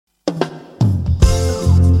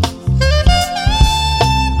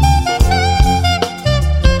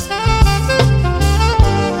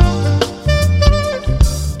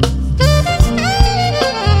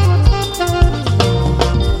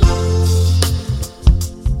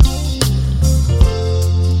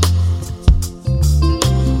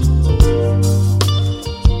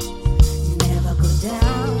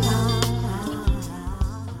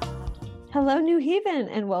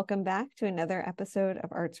again, and welcome back to another episode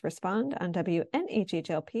of Arts Respond on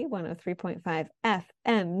WNHHLP 103.5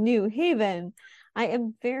 FM New Haven. I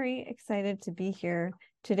am very excited to be here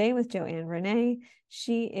today with Joanne Rene.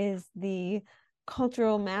 She is the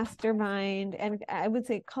cultural mastermind, and I would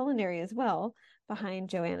say culinary as well, behind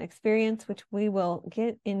Joanne Xperience, which we will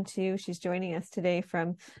get into. She's joining us today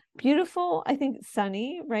from beautiful, I think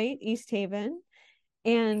sunny, right, East Haven.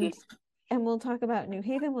 And we'll talk about New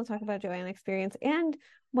Haven, we'll talk about Joanne Xperience, and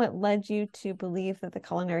what led you to believe that the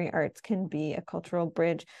culinary arts can be a cultural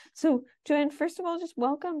bridge. So, Joanne, first of all, just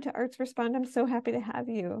welcome to Arts Respond. I'm so happy to have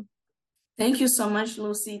you. Thank you so much,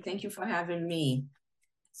 Lucy. Thank you for having me.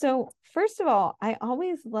 So, first of all, I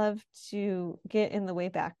always love to get in the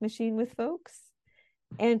Wayback Machine with folks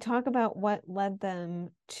and talk about what led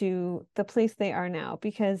them to the place they are now,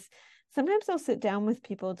 because sometimes I'll sit down with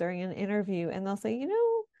people during an interview and they'll say,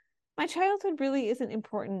 my childhood really isn't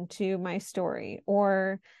important to my story,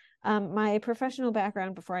 or my professional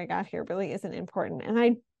background before I got here really isn't important. And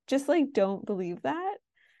I just don't believe that.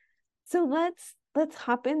 So let's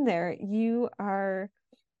hop in there. You are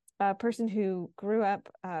a person who grew up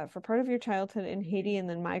for part of your childhood in Haiti and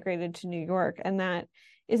then migrated to New York. And that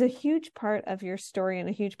is a huge part of your story and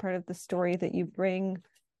a huge part of the story that you bring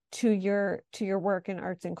to your work in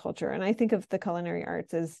arts and culture. And I think of the culinary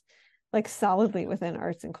arts as solidly within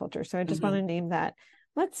arts and culture. So I just want to name that.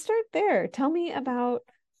 Let's start there. Tell me about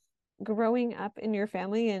growing up in your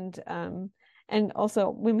family, and also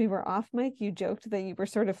when we were off mic, you joked that you were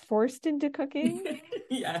sort of forced into cooking.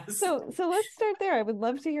 Yes. So let's start there. I would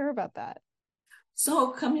love to hear about that. So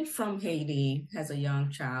coming from Haiti as a young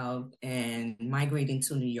child and migrating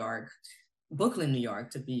to New York, Brooklyn, New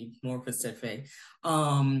York, to be more specific,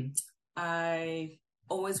 I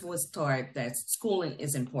always was taught that schooling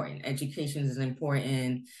is important, education is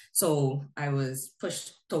important. So I was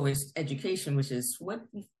pushed towards education, which is what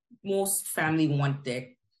most family want their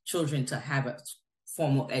children to have, a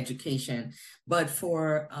formal education. But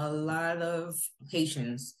for a lot of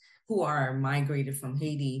Haitians who are migrated from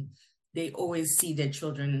Haiti, they always see their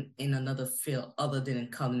children in another field other than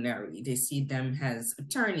in culinary. They see them as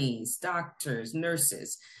attorneys, doctors,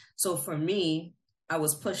 nurses. So for me, I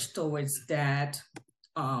was pushed towards that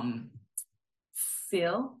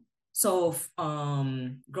field. So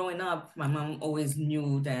growing up, my mom always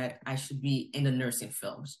knew that I should be in the nursing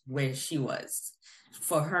field where she was.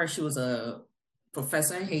 For her, she was a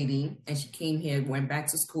professor in Haiti, and she came here, went back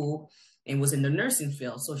to school, and was in the nursing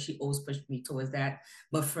field. So she always pushed me towards that.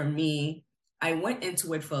 But for me, I went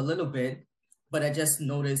into it for a little bit, but I just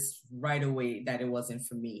noticed right away that it wasn't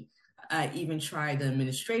for me. I even tried the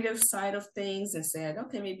administrative side of things and said,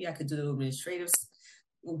 okay, maybe I could do administrative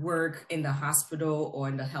work in the hospital or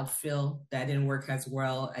in the health field. That didn't work as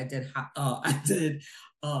well. I did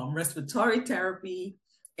respiratory therapy,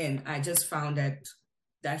 and I just found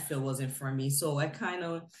that field wasn't for me. So I kind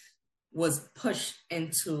of was pushed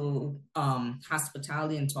into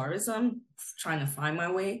hospitality and tourism, trying to find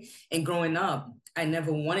my way. And growing up, I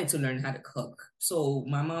never wanted to learn how to cook. So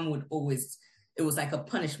my mom would always, it was like a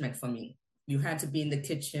punishment for me. You had to be in the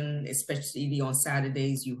kitchen, especially on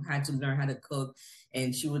Saturdays. You had to learn how to cook.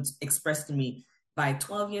 And she would express to me, by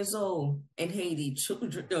 12 years old in Haiti,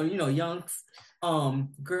 children, young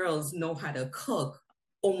girls know how to cook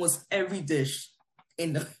almost every dish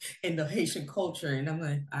in the Haitian culture. And I'm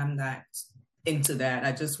like, I'm not into that.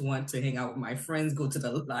 I just want to hang out with my friends, go to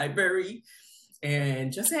the library,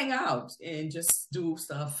 and just hang out and just do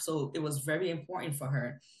stuff. So it was very important for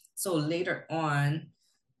her. So later on,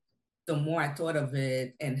 the more I thought of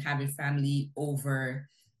it and having family over,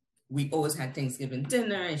 we always had Thanksgiving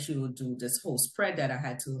dinner, and she would do this whole spread that I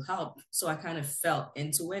had to help. So I kind of fell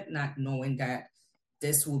into it, not knowing that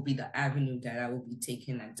this will be the avenue that I will be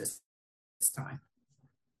taking at this time.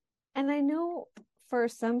 And I know for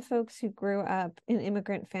some folks who grew up in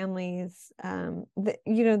immigrant families,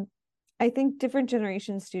 I think different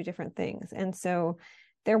generations do different things. And so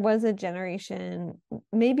there was a generation,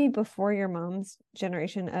 maybe before your mom's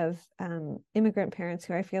generation, of immigrant parents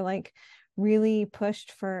who I feel like really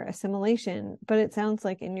pushed for assimilation. But it sounds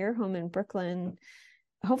like in your home in Brooklyn,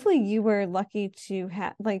 hopefully you were lucky to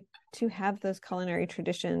have those culinary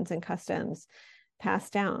traditions and customs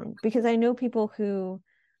passed down. Because I know people who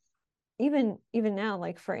even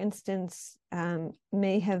now, for instance,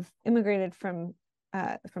 may have immigrated from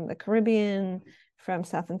the Caribbean, from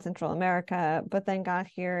South and Central America, but then got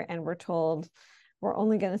here and were told, we're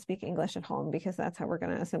only going to speak English at home because that's how we're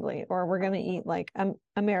going to assimilate, or we're going to eat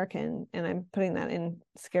American, and I'm putting that in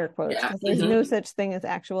scare quotes because there's no such thing as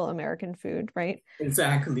actual American food, right?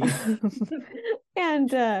 Exactly.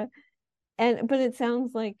 and But it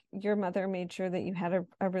sounds like your mother made sure that you had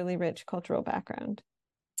a really rich cultural background.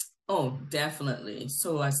 Oh, definitely.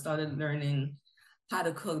 So I started learning how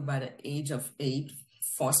to cook by the age of 8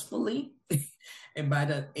 forcefully. And by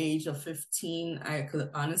the age of 15, I could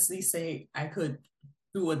honestly say I could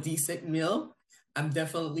do a decent meal. I'm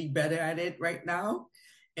definitely better at it right now.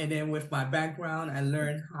 And then with my background, I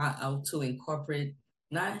learned how to incorporate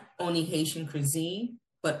not only Haitian cuisine,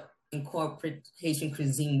 but incorporate Haitian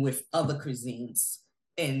cuisine with other cuisines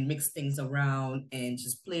and mix things around and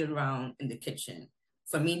just play around in the kitchen.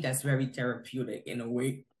 For me, that's very therapeutic in a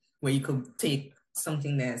way where you could take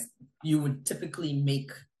something that you would typically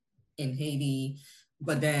make in Haiti,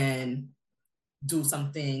 but then do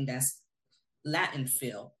something that's Latin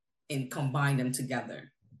feel and combine them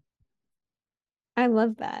together. I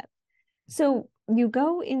love that. So you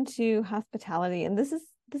go into hospitality, and this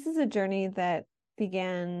is a journey that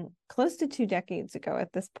began close to 2 decades ago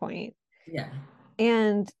at this point. Yeah.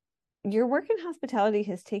 And your work in hospitality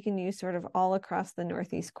has taken you sort of all across the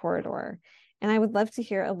Northeast corridor. And I would love to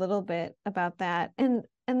hear a little bit about that. And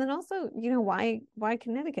then also, why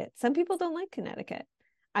Connecticut? Some people don't like Connecticut.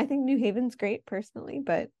 I think New Haven's great personally,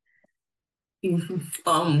 but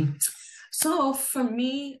Mhm. So for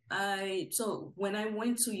me, so when I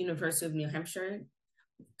went to University of New Hampshire,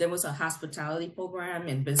 there was a hospitality program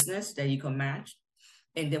in business that you could match,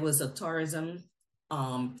 and there was a tourism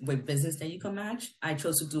with business that you can match. I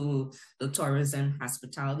chose to do the tourism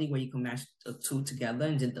hospitality where you can match the two together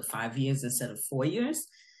and did the 5 years instead of 4 years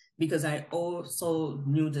because I also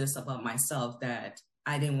knew this about myself that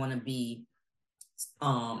I didn't want to be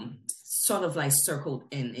sort of like circled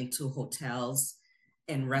in into hotels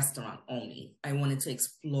and restaurant only. I wanted to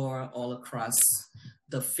explore all across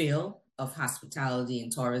the field of hospitality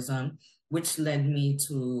and tourism, which led me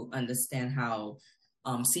to understand how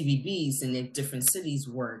CVBs in the different cities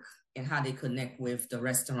work and how they connect with the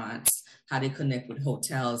restaurants, how they connect with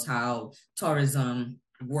hotels, how tourism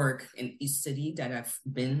work in each city that I've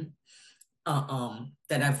been,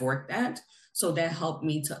 that I've worked at. So that helped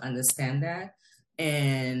me to understand that.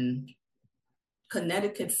 And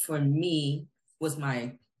Connecticut for me was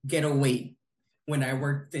my getaway when I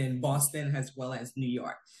worked in Boston as well as New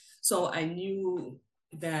York. So I knew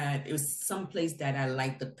that it was someplace that I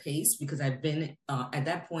liked the pace because I've been at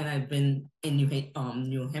that point I've been in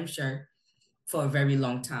New Hampshire for a very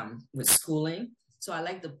long time with schooling. So I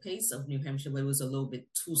liked the pace of New Hampshire, but it was a little bit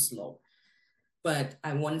too slow. But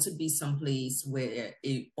I wanted to be someplace where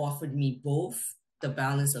it offered me both the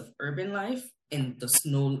balance of urban life and the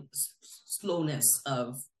slowness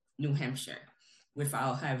of New Hampshire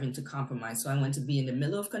without having to compromise. So I want to be in the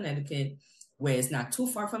middle of Connecticut where it's not too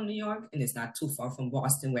far from New York and it's not too far from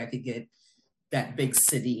Boston where I could get that big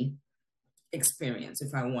city experience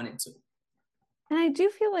if I wanted to. and I do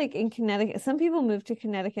feel like in Connecticut, some people move to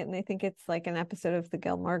Connecticut and they think it's like an episode of the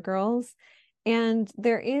Gilmore Girls. And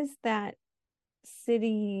there is that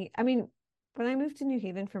city. I mean, when I moved to New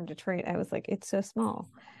Haven from Detroit, I was like, it's so small,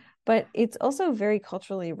 but it's also very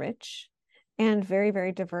culturally rich and very,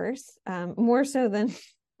 very diverse, more so than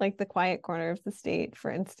like the quiet corner of the state,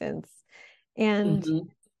 for instance. And Mm-hmm.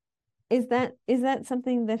 is that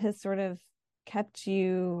something that has sort of kept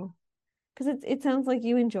you? Because it sounds like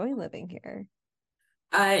you enjoy living here.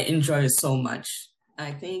 I enjoy it so much.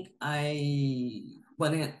 I think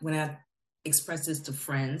when I express this to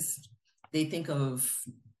friends, they think of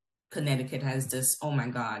Connecticut has this, oh my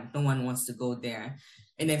God, no one wants to go there.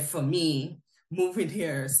 And then for me, moving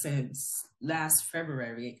here since last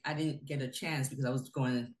February, I didn't get a chance because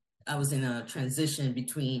I was in a transition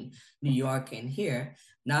between New York and here.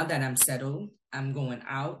 Now that I'm settled, I'm going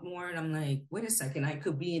out more and I'm like, wait a second, I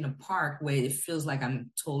could be in a park where it feels like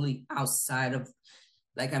I'm totally outside of,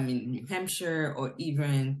 like I'm in New Hampshire or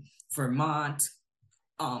even Vermont,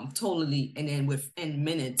 totally. And then within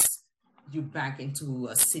minutes, you back into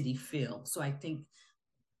a city feel. So I think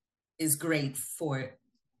it's great for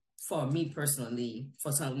me personally,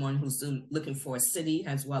 for someone who's still looking for a city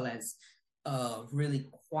as well as a really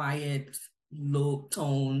quiet, low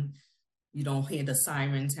tone. You don't hear the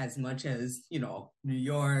sirens as much as, New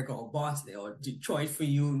York or Boston or Detroit for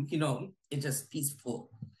you, it's just peaceful.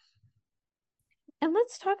 And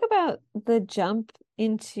let's talk about the jump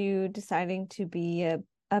into deciding to be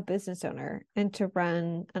a business owner and to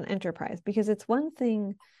run an enterprise, because it's one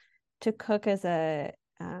thing to cook as a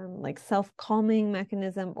like self-calming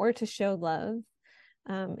mechanism or to show love.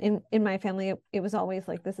 In my family, it was always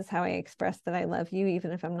like, this is how I express that I love you,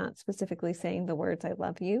 even if I'm not specifically saying the words I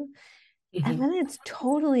love you. And Mm-hmm. then it's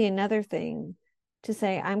totally another thing to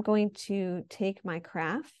say, I'm going to take my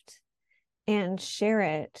craft and share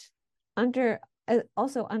it under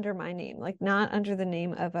also under my name, like not under the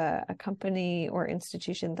name of a company or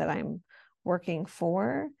institution that I'm working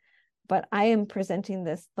for, but I am presenting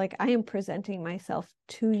this, like I am presenting myself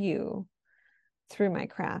to you through my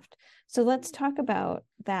craft. So let's talk about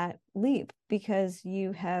that leap, because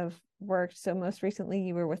you have worked, so most recently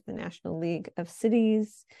you were with the National League of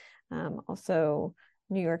Cities, also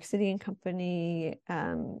New York City and Company,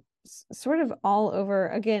 sort of all over,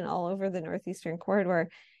 again, all over the Northeastern corridor.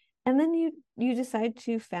 And then you decide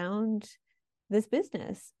to found this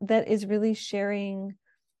business that is really sharing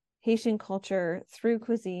Haitian culture through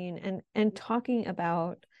cuisine and talking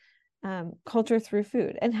about culture through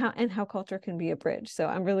food, and how culture can be a bridge. So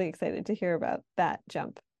I'm really excited to hear about that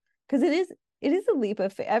jump, because it is a leap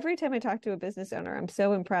of faith. Every time I talk to a business owner, I'm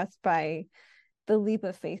so impressed by the leap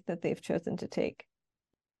of faith that they've chosen to take.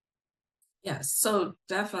 Yes, so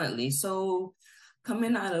definitely. So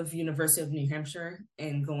coming out of University of New Hampshire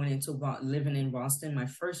and going into living in Boston, my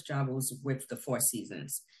first job was with the Four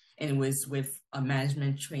Seasons, and it was with a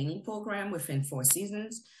management training program within Four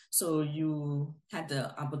Seasons. So you had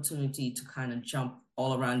the opportunity to kind of jump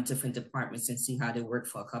all around different departments and see how they work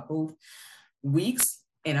for a couple weeks.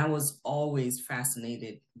 And I was always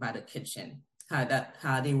fascinated by the kitchen,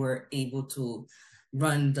 how they were able to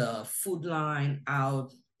run the food line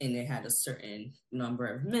out, and they had a certain number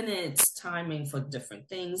of minutes timing for different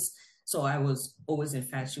things. So I was always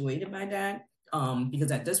infatuated by that,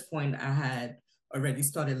 because at this point I had already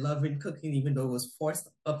started loving cooking, even though it was forced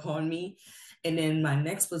upon me. And then my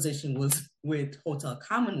next position was with Hotel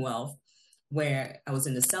Commonwealth, where I was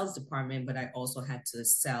in the sales department, but I also had to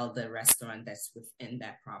sell the restaurant that's within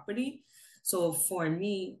that property. So for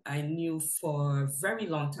me, I knew for a very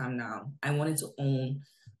long time now, I wanted to own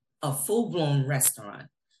a full-blown restaurant.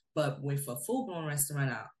 But with a full-blown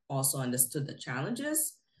restaurant, I also understood the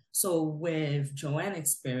challenges. So with Joanne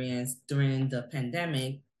Xperience during the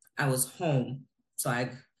pandemic, I was home. So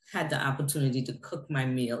I had the opportunity to cook my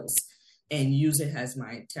meals and use it as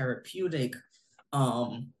my therapeutic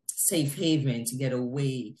safe haven to get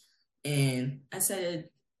away. And I said,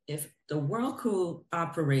 if the world could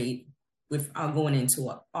operate without going into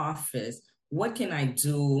an office, what can I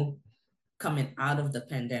do coming out of the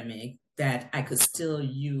pandemic that I could still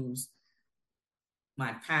use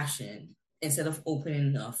my passion? Instead of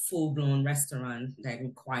opening a full-blown restaurant that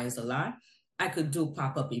requires a lot, I could do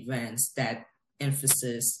pop-up events that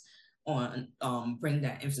emphasis on bring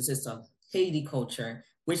that emphasis of Haiti culture,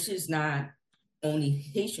 which is not only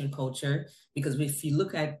Haitian culture, because if you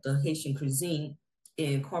look at the Haitian cuisine, it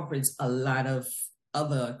incorporates a lot of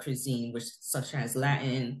other cuisine, which such as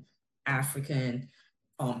Latin, African,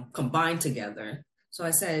 combined together. So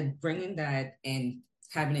I said bringing that and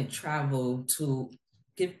having it travel to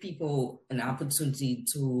give people an opportunity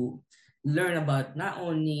to learn about not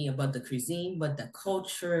only about the cuisine, but the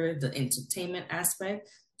culture, the entertainment aspect.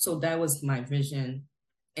 So that was my vision,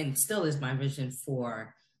 and still is my vision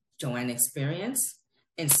for Joanne Xperience.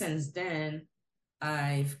 And since then,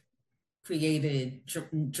 I've created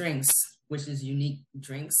drinks, which is unique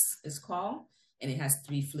drinks, is called, and it has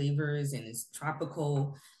 3 flavors and it's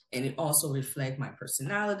tropical, and it also reflects my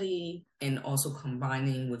personality and also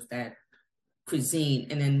combining with that cuisine.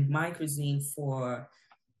 And then my cuisine for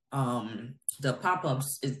the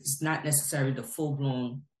pop-ups is not necessarily the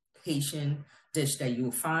full-blown Haitian dish that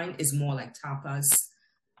you'll find. It's more like tapas,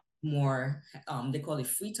 more they call it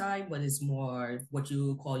fritai, but it's more what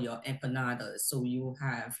you call your empanadas. So you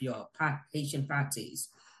have your Haitian pates,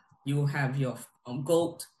 you have your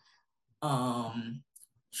goat, um,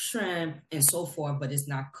 shrimp, and so forth, but it's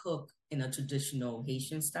not cooked in a traditional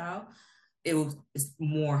Haitian style. It's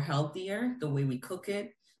more healthier the way we cook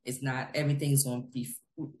it. It's not everything's on beef.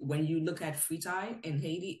 When you look at fritai in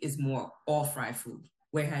Haiti, it's more all fried food.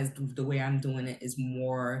 Whereas the way I'm doing it is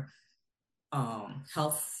more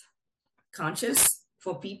health conscious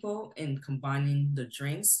for people, and combining the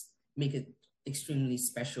drinks make it extremely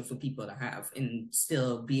special for people to have and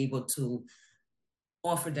still be able to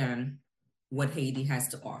offer them what Haiti has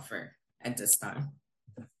to offer at this time.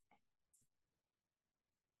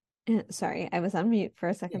 Sorry, I was on mute for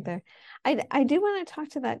a Yeah. second there. I do want to talk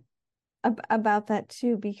to that about that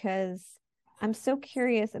too, because I'm so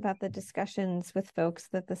curious about the discussions with folks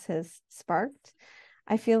that this has sparked.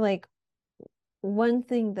 I feel like one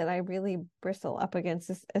thing that I really bristle up against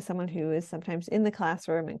as someone who is sometimes in the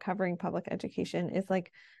classroom and covering public education is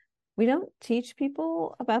like, we don't teach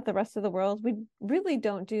people about the rest of the world. We really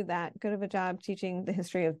don't do that good of a job teaching the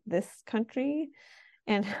history of this country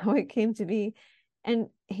and how it came to be. And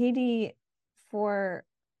Haiti, for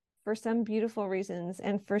some beautiful reasons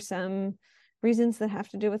and for some reasons that have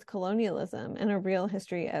to do with colonialism and a real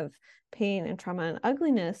history of pain and trauma and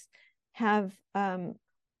ugliness have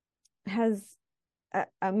has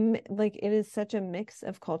like it is such a mix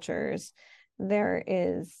of cultures. There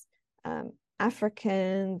is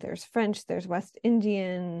African, there's French, there's West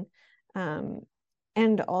Indian,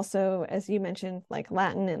 and also, as you mentioned, like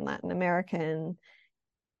Latin and Latin American.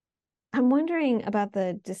 I'm wondering about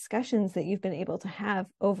the discussions that you've been able to have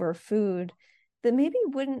over food that maybe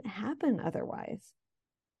wouldn't happen otherwise.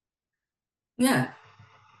 Yeah.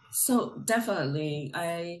 So definitely,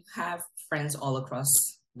 I have friends all across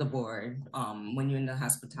the board. When you're in the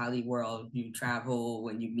hospitality world, you travel,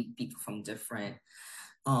 when you meet people from different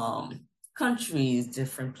countries,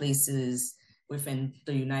 different places within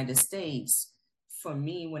the United States. For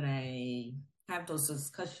me, when I have those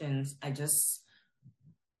discussions, I just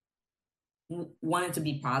wanted to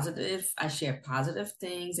be positive. I share positive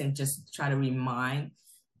things and just try to remind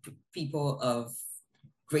people of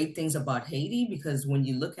great things about Haiti, because when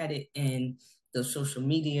you look at it in the social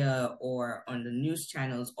media or on the news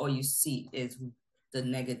channels, all you see is the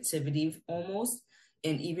negativity almost.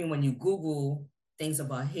 And even when you Google things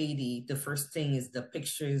about Haiti, the first thing is the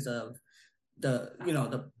pictures of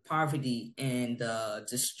the poverty and the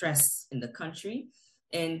distress in the country.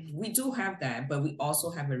 And we do have that, but we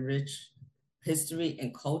also have a rich history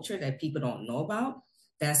and culture that people don't know about.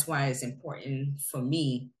 That's why it's important for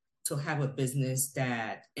me to have a business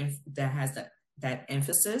that has that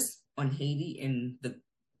emphasis on Haiti and the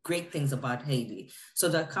great things about Haiti. So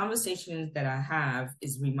the conversations that I have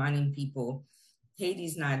is reminding people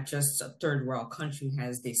Haiti's not just a third world country,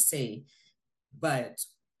 as they say, but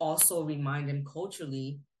also remind them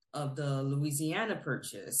culturally of the Louisiana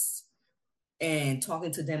Purchase and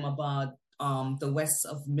talking to them about the west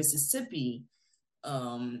of Mississippi,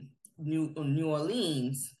 New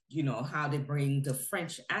Orleans, how they bring the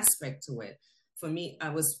French aspect to it. For me, I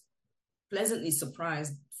was pleasantly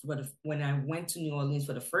surprised when I went to New Orleans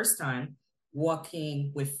for the first time,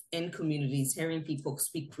 walking within communities, hearing people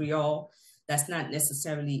speak Creole. That's not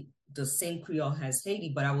necessarily the same Creole as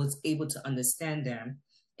Haiti, but I was able to understand them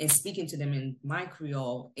and speaking to them in my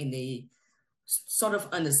Creole, and they sort of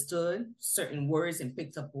understood certain words and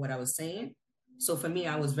picked up what I was saying. So for me,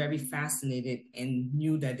 I was very fascinated and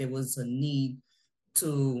knew that there was a need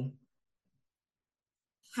to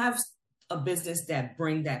have a business that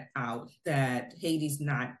bring that out, that Haiti's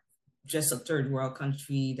not just a third world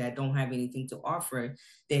country that don't have anything to offer.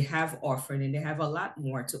 They have offered, and they have a lot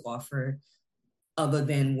more to offer other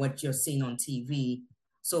than what you're seeing on TV.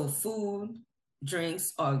 So food,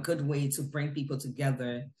 drinks are a good way to bring people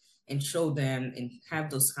together and show them and have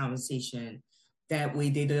those conversations. That way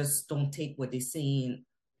they just don't take what they're seeing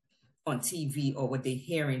on TV or what they're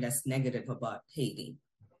hearing that's negative about Haiti.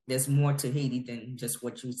 There's more to Haiti than just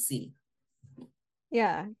what you see.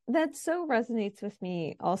 Yeah, that so resonates with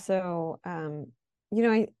me also.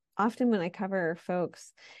 I often when I cover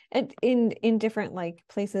folks in different like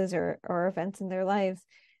places or events in their lives,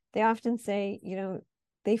 they often say,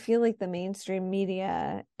 they feel like the mainstream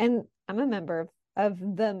media, and I'm a member of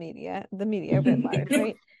the media writ large,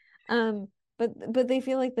 right? Um, but they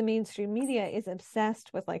feel like the mainstream media is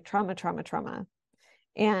obsessed with like trauma, trauma, trauma.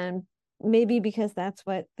 And maybe because that's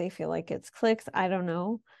what they feel like gets clicks, I don't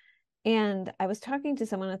know. And I was talking to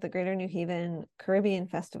someone at the Greater New Haven Caribbean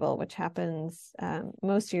Festival, which happens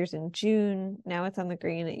most years in June. Now it's on the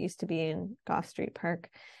green. It used to be in Gough Street Park.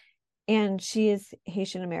 And she is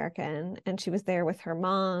Haitian American, and she was there with her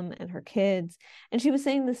mom and her kids. And she was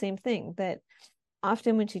saying the same thing, that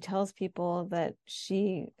often when she tells people that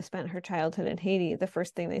she spent her childhood in Haiti, the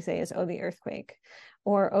first thing they say is, oh, the earthquake,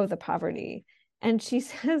 or oh, the poverty. And she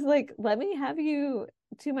says, like, let me have you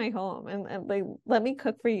to my home, and like, let me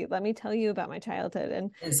cook for you. Let me tell you about my childhood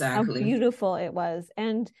and how Exactly. beautiful it was.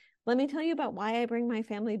 And let me tell you about why I bring my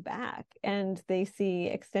family back. And they see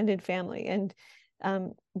extended family. And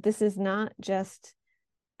this is not just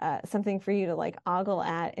something for you to like ogle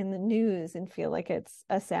at in the news and feel like it's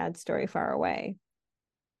a sad story far away.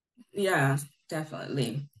 Yeah,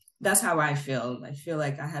 definitely. That's how I feel. I feel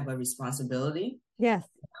like I have a responsibility, Yes.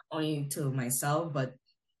 not only to myself, but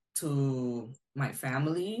to my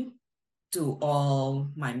family, to all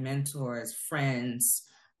my mentors, friends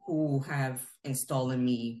who have installed in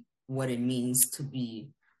me what it means to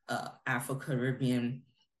be a Afro-Caribbean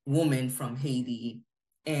woman from Haiti,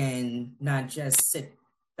 and not just sit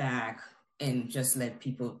back and just let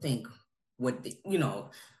people think what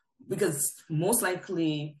because most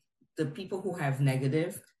likely the people who have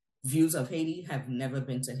negative views of Haiti have never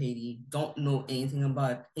been to Haiti, don't know anything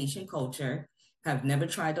about Haitian culture, have never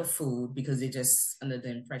tried the food because they're just under the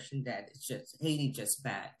impression that it's just Haiti just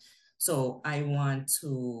bad. So I want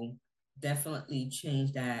to definitely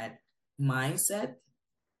change that mindset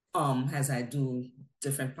as I do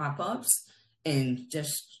different pop-ups and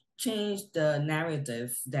just change the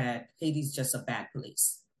narrative that Haiti's just a bad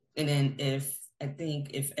place. And then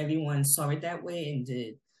if everyone saw it that way and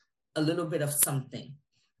did a little bit of something,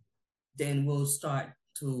 then we'll start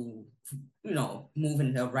to, move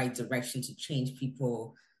in the right direction to change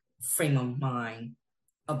people' frame of mind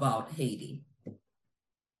about Haiti.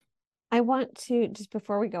 I want to, just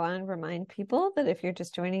before we go on, remind people that if you're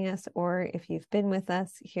just joining us or if you've been with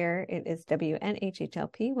us here, it is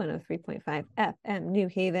WNHHLP 103.5 FM New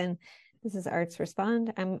Haven. This is Arts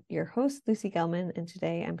Respond. I'm your host, Lucy Gellman, and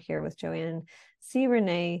today I'm here with Joanne C.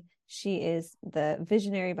 Rene. She is the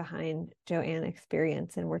visionary behind Joanne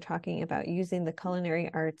Xperience, and we're talking about using the culinary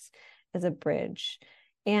arts as a bridge.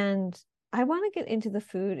 And I want to get into the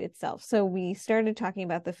food itself. So we started talking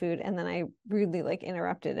about the food and then I rudely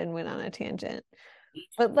interrupted and went on a tangent.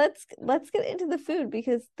 But let's get into the food,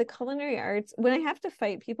 because the culinary arts, when I have to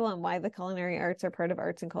fight people on why the culinary arts are part of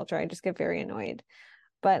arts and culture, I just get very annoyed.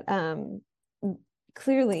 But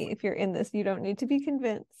clearly, if you're in this, you don't need to be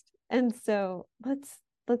convinced. And so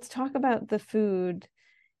let's talk about the food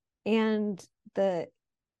and there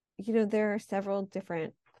are several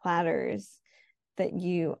different platters that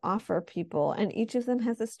you offer people, and each of them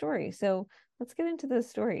has a story. So let's get into those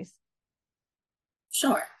stories.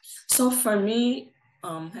 Sure. So for me,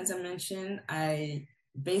 as I mentioned, I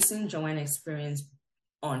basing Joanne Xperience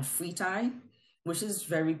on fritai, which is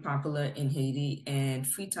very popular in Haiti. And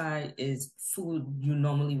fritai is food you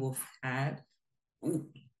normally will have.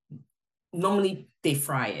 Normally they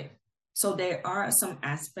fry it. So there are some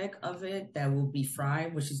aspect of it that will be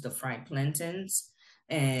fried, which is the fried plantains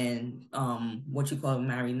and what you call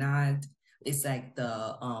marinade. It's like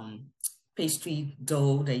the pastry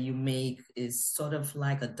dough that you make is sort of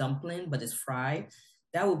like a dumpling, but it's fried.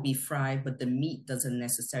 That will be fried, but the meat doesn't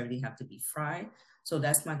necessarily have to be fried. So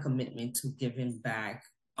that's my commitment to giving back,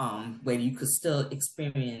 where you could still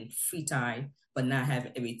experience fritai, but not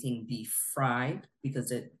have everything be fried, because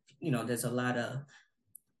there's a lot of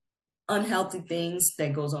unhealthy things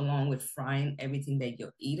that goes along with frying everything that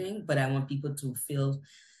you're eating. But I want people to feel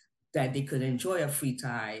that they could enjoy a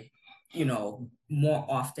fritai, more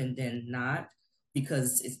often than not,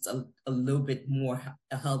 because it's a little bit more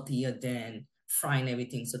healthier than frying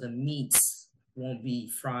everything. So the meats won't be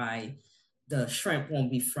fried, the shrimp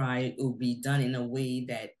won't be fried. It will be done in a way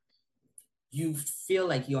that you feel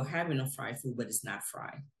like you're having a fried food, but it's not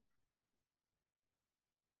fried.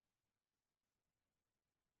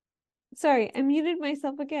 Sorry, I muted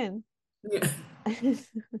myself again. Yeah,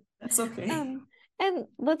 that's okay. And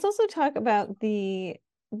let's also talk about the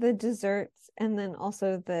desserts and then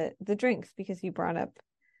also the drinks, because you brought up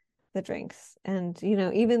the drinks. And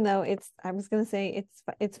even though I was gonna say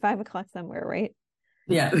it's 5 o'clock somewhere, right?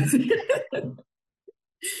 Yeah.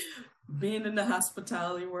 Being in the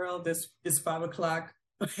hospitality world, it's 5 o'clock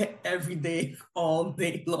every day, all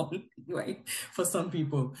day long, right? For some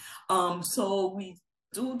people. So we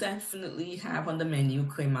do definitely have on the menu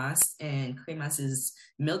cremas, and cremas is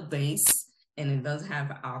milk based and it does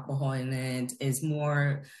have alcohol in it. It's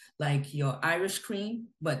more like your Irish cream,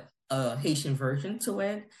 but a Haitian version to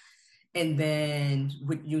it. And then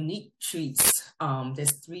with unique treats,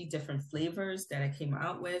 there's 3 different flavors that I came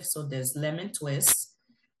out with. So there's lemon twist,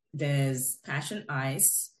 there's passion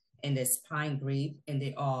ice, and there's pine grape, and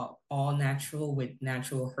they are all natural with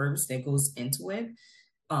natural herbs that goes into it,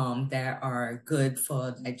 that are good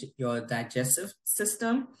for your digestive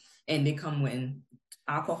system. And they come with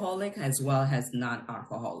alcoholic as well as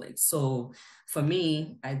non-alcoholic. So for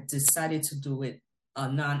me, I decided to do it a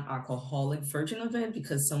non-alcoholic version of it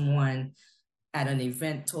because someone at an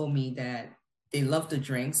event told me that they love the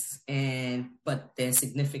drinks but their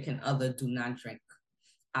significant other do not drink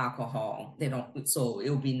alcohol. They don't, so it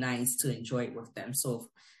would be nice to enjoy it with them. So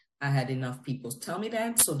I had enough people tell me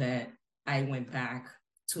that, so that I went back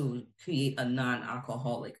to create a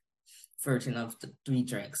non-alcoholic version of the 3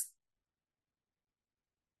 drinks.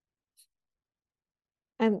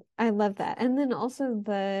 And I love that. And then also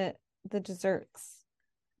the desserts.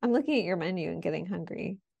 I'm looking at your menu and getting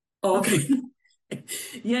hungry. Okay.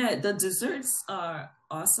 Yeah, the desserts are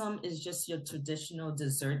awesome. It's just your traditional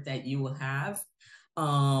dessert that you will have.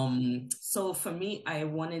 So for me, I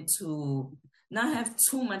wanted to not have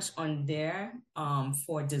too much on there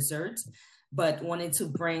for dessert, but wanted to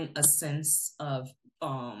bring a sense of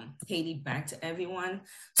Haiti back to everyone.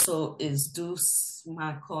 So is douce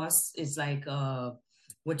course is like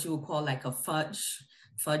what you would call like a fudge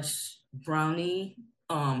brownie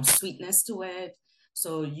sweetness to it.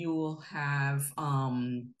 So you will have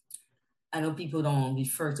I know people don't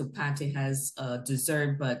refer to pate as a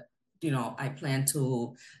dessert, but I plan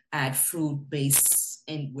to add fruit base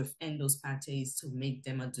in within those pates to make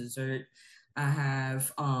them a dessert. I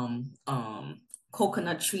have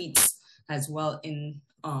coconut treats as well in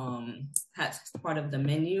as part of the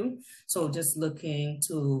menu. So just looking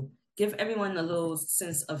to give everyone a little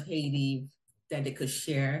sense of Haiti that they could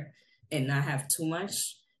share and not have too much.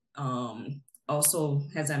 Also,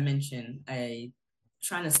 as I mentioned, I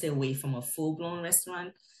trying to stay away from a full blown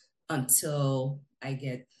restaurant until I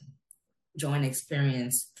get Joanne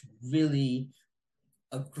Xperience really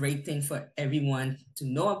a great thing for everyone to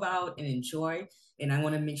know about and enjoy. And I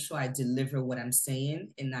want to make sure I deliver what I'm saying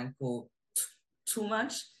and not go too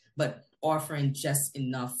much, but offering just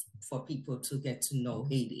enough for people to get to know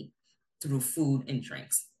Haiti through food and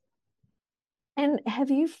drinks. And have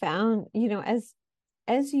you found,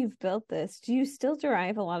 as you've built this, do you still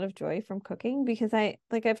derive a lot of joy from cooking? Because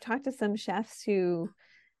I've talked to some chefs who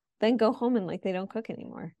then go home and like they don't cook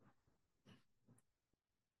anymore.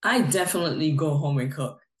 I definitely go home and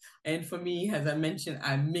cook. And for me, as I mentioned,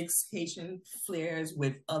 I mix Haitian flares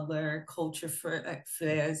with other culture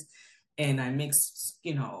flares, and I mix,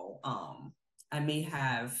 I may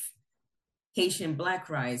have Haitian black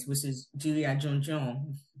rice, which is Julia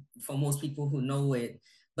Jonjon for most people who know it,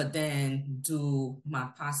 but then do my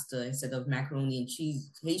pasta instead of macaroni and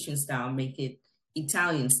cheese Haitian style, make it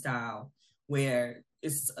Italian style, where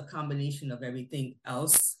it's a combination of everything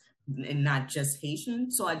else and not just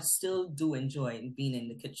Haitian. So I still do enjoy being in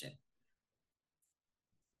the kitchen.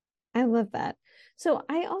 I love that. So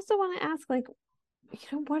I also want to ask, like,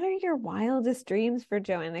 what are your wildest dreams for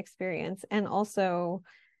Joanne Xperience? And also,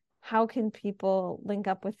 how can people link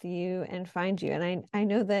up with you and find you? And I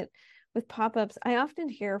know that with pop-ups, I often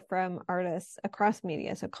hear from artists across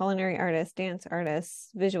media, so culinary artists, dance artists,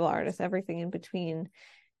 visual artists, everything in between,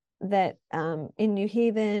 that in New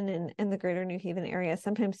Haven and the greater New Haven area,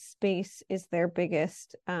 sometimes space is their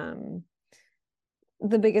the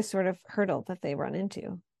biggest sort of hurdle that they run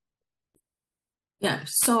into. Yeah.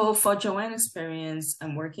 So for Joanne Xperience,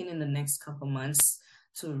 I'm working in the next couple months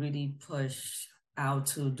to really push out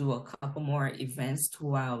to do a couple more events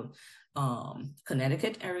throughout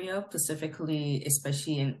Connecticut area, specifically,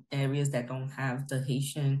 especially in areas that don't have the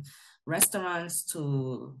Haitian restaurants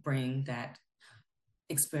to bring that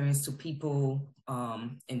experience to people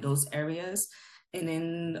in those areas. And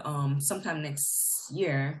then sometime next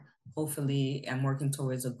year, hopefully, I'm working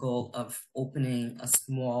towards a goal of opening a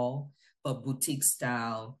small but boutique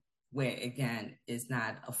style where again is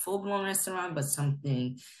not a full-blown restaurant but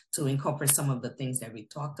something to incorporate some of the things that we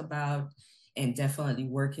talked about, and definitely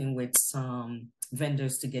working with some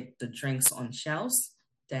vendors to get the drinks on shelves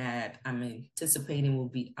that I'm anticipating will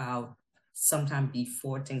be out sometime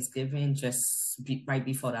before Thanksgiving, right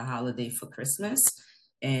before the holiday for Christmas.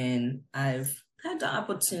 And I've had the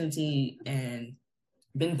opportunity and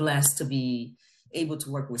been blessed to be able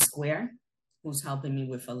to work with Square, who's helping me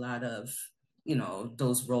with a lot of,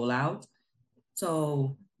 those rollout.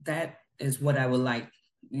 So that is what I would like,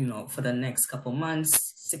 for the next couple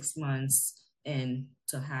months, 6 months, and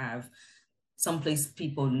to have someplace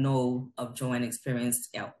people know of Joanne Xperience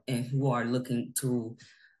and who are looking to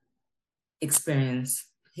experience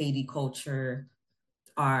Haiti culture,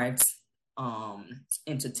 arts,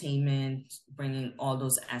 entertainment, bringing all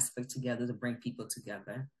those aspects together to bring people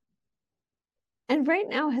together. And right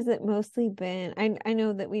now, has it mostly been, I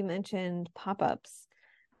know that we mentioned pop-ups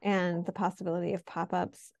and the possibility of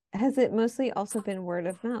pop-ups. Has it mostly also been word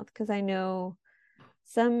of mouth? Because I know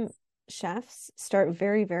some chefs start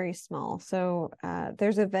very, very small. So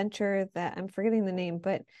there's a venture that I'm forgetting the name,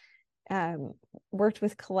 but um, worked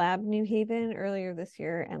with Collab New Haven earlier this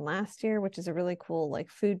year and last year, which is a really cool like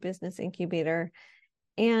food business incubator.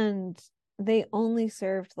 And they only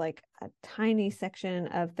served like a tiny section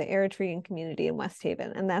of the Eritrean community in West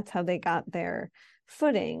Haven. And that's how they got their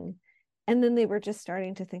footing. And then they were just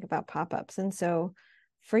starting to think about pop-ups. And so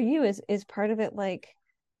for you, is part of it like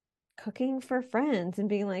cooking for friends and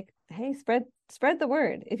being like, hey, spread the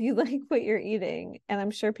word if you like what you're eating. And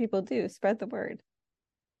I'm sure people do, spread the word.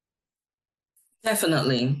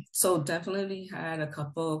 Definitely. So definitely had a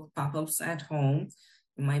couple pop-ups at home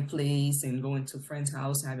in my place and going to friends'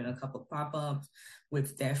 house, having a couple pop-ups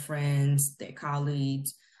with their friends, their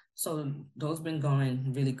colleagues. So those been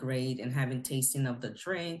going really great, and having tasting of the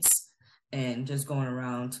drinks and just going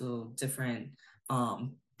around to different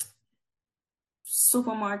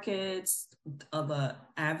supermarkets, other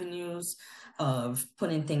avenues of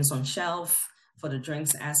putting things on shelf for the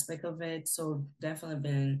drinks aspect of it. So definitely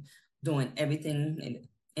been doing everything and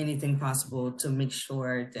anything possible to make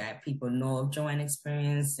sure that people know of Joanne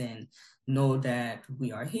Xperience and know that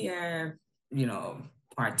we are here,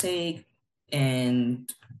 partake,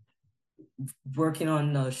 and working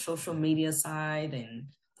on the social media side and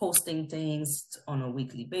posting things on a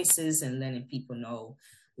weekly basis and letting people know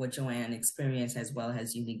what Joanne Xperience as well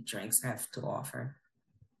as unique drinks have to offer.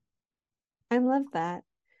 I love that.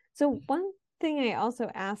 So one thing I also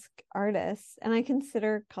ask artists, and I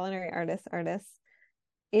consider culinary artists,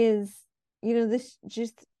 is, this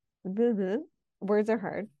just blah, blah, words are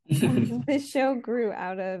hard. This show grew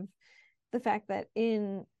out of the fact that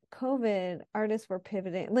in COVID, artists were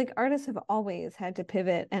pivoting. Like artists have always had to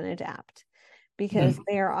pivot and adapt because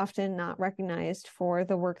they are often not recognized for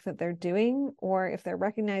the work that they're doing, or if they're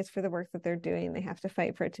recognized for the work that they're doing, they have to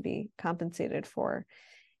fight for it to be compensated for.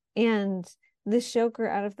 And this show grew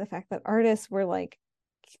out of the fact that artists were like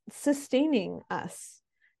sustaining us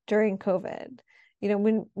during COVID.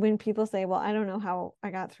 When people say, well, I don't know how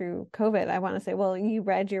I got through COVID, I want to say, well, you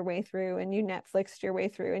read your way through and you Netflixed your way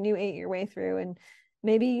through and you ate your way through, and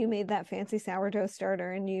maybe you made that fancy sourdough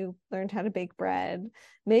starter and you learned how to bake bread.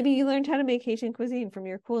 Maybe you learned how to make Haitian cuisine from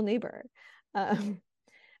your cool neighbor.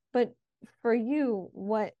 But for you,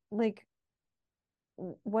 what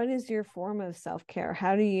is your form of self-care?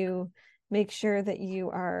 How do you make sure that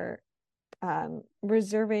you are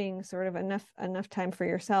reserving sort of enough time for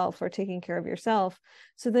yourself or taking care of yourself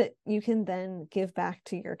so that you can then give back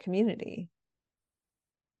to your community?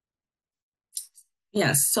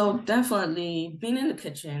 Yes, so definitely being in the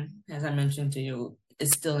kitchen, as I mentioned to you,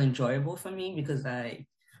 is still enjoyable for me because I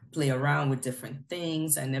play around with different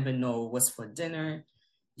things. I never know what's for dinner.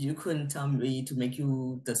 You couldn't tell me to make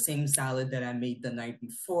you the same salad that I made the night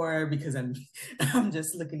before because I'm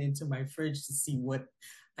just looking into my fridge to see what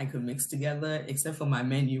I could mix together, except for my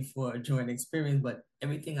menu for Joanne Xperience, but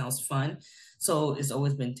everything else fun. So it's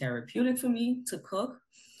always been therapeutic for me to cook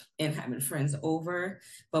and having friends over.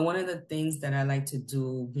 But one of the things that I like to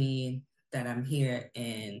do, being that I'm here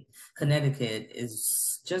in Connecticut,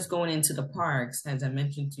 is just going into the parks, as I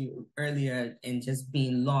mentioned to you earlier, and just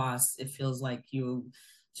being lost. It feels like you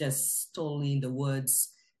just totally in the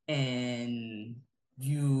woods and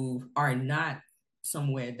you are not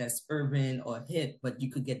somewhere that's urban or hip, but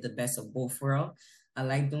you could get the best of both worlds. I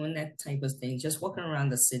like doing that type of thing. Just walking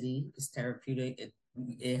around the city is therapeutic.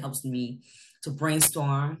 It helps me to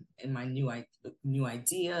brainstorm and my new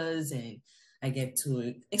ideas, and I get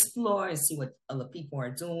to explore and see what other people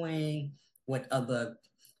are doing, what other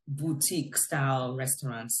boutique style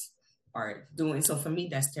restaurants are doing. So for me,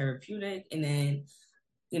 that's therapeutic. And then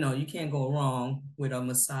you can't go wrong with a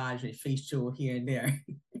massage and facial here and there.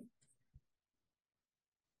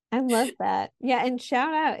 I love that. Yeah, and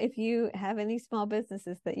shout out if you have any small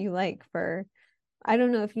businesses that you like for, I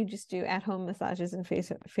don't know if you just do at-home massages and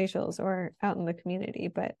facials or out in the community,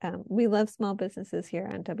 but we love small businesses here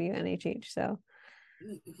on WNHH. So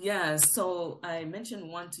Yeah, so I mentioned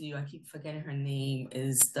one to you. I keep forgetting her name.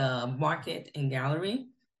 Is the Market and Gallery.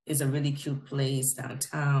 Is a really cute place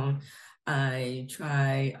downtown. I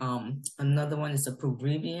try another one is a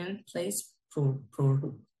Peruvian place.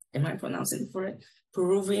 Am I pronouncing it for it?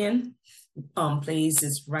 Peruvian place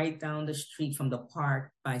is right down the street from the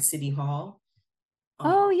park by City Hall.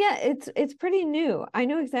 oh yeah, it's pretty new. I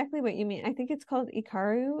know exactly what you mean. I think it's called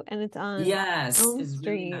Ikaru and it's on Yes, Elm it's really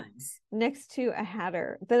Street nice. next to a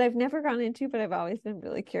hatter that I've never gone into, but I've always been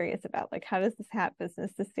really curious about, like, how does this hat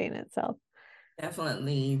business sustain itself?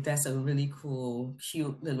 Definitely, that's a really cool,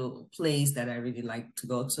 cute little place that I really like to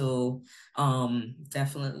go to.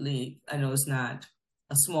 Definitely, I know it's not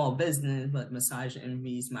a small business, but Massage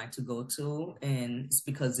Envy is my to go to, and it's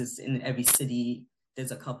because it's in every city.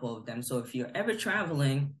 There's a couple of them. So if you're ever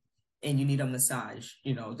traveling and you need a massage,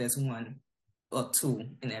 there's one or two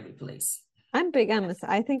in every place. I'm big on massage.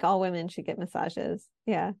 I think all women should get massages.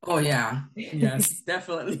 Yeah. Oh yeah, yes,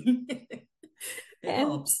 definitely. It And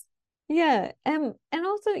helps. yeah, and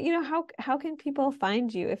also, how can people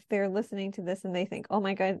find you if they're listening to this and they think, "Oh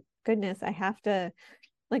my goodness, I have to,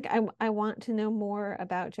 like, I want to know more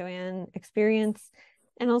about Joanne Xperience,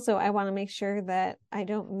 and also I want to make sure that I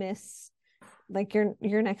don't miss like your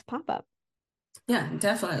next pop-up." Yeah,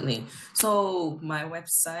 definitely. So my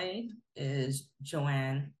website is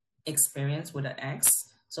Joanne Xperience with an X.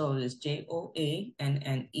 So it's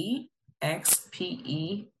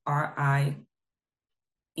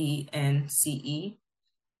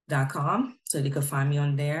JoanneXperience.com. So they could find me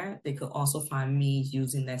on there. They could also find me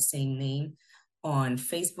using that same name on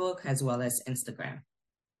Facebook as well as Instagram.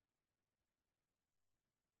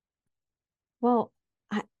 Well,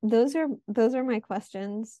 those are my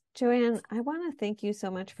questions. Joanne, I want to thank you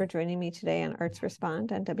so much for joining me today on Arts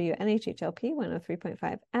Respond on WNHHLP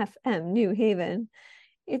 103.5 FM New Haven.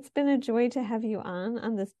 It's been a joy to have you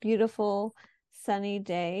on this beautiful sunny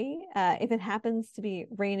day. If it happens to be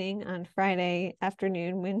raining on Friday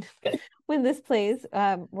afternoon when this plays,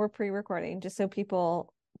 we're pre-recording just so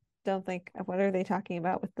people don't think, what are they talking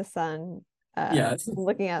about with the sun Yes,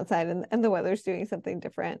 looking outside and the weather's doing something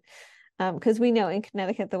different. Because we know in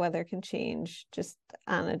Connecticut the weather can change just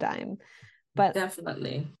on a dime. But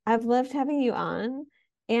definitely. I've loved having you on,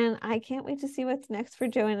 and I can't wait to see what's next for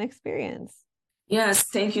Joanne Xperience. Yes,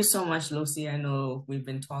 thank you so much, Lucy. I know we've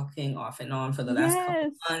been talking off and on for the last couple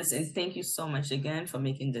Yes, of months, and thank you so much again for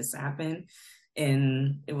making this happen.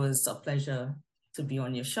 And it was a pleasure to be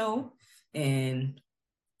on your show. And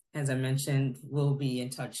as I mentioned, we'll be in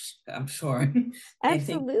touch, I'm sure. And thank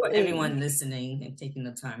you for absolutely. everyone listening and taking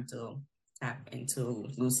the time to tap into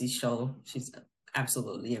Lucy's show. She's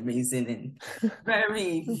absolutely amazing and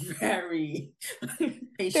very, very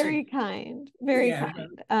patient. Very kind, very Yeah.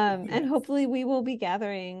 kind. And Yes. hopefully we will be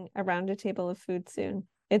gathering around a table of food soon.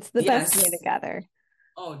 It's the best way to Yes. gather.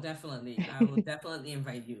 Oh, definitely. I will definitely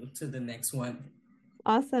invite you to the next one.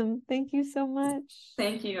 Awesome. Thank you so much.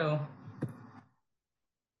 Thank you.